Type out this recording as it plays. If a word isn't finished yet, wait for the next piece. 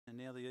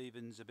Now the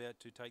evens about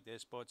to take their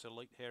spots.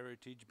 Elite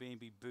Heritage,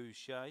 Bambi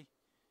Boucher.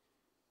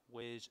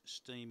 Where's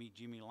Steamy,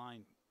 Jimmy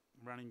Lane.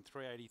 Running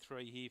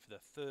 383 here for the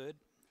third.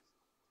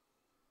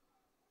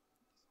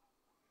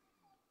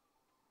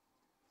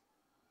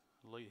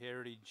 Elite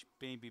Heritage,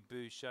 Bambi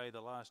Boucher,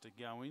 the last to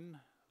go in.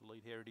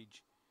 Elite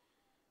Heritage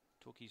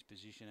took his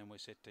position and we're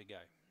set to go.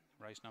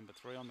 Race number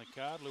 3 on the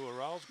card. Lure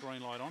rolls,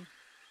 green light on.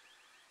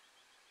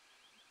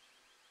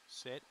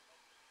 Set.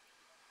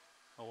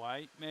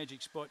 Away.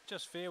 Magic Spot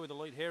just fair with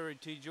Elite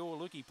Heritage. Or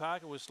Lukey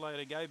Parker was slow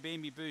to go.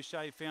 Bambi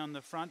Boucher found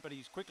the front, but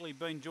he's quickly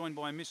been joined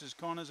by Mrs.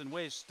 Connors. And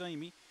where's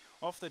Steamy?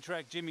 Off the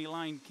track, Jimmy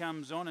Lane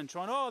comes on and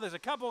trying. Oh, there's a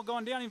couple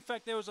gone down. In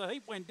fact, there was a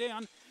heap went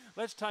down.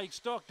 Let's take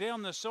stock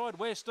down the side.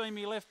 Where's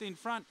Steamy left in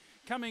front?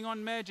 Coming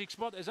on Magic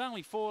Spot. There's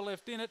only 4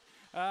 left in it.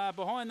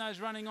 Behind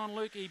those running on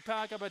Lukey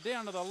Parker, but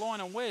down to the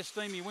line. And where's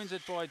Steamy wins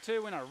it by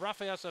 2 in a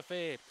roughhouse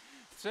affair.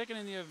 Second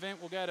in the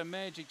event will go to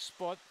Magic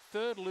Spot.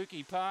 Third,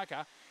 Lukey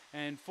Parker.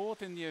 And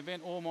fourth in the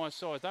event, All My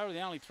Size. They were the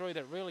only 3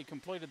 that really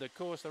completed the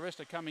course. The rest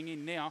are coming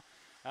in now,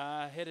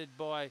 headed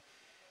by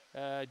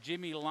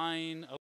Jimmy Lane.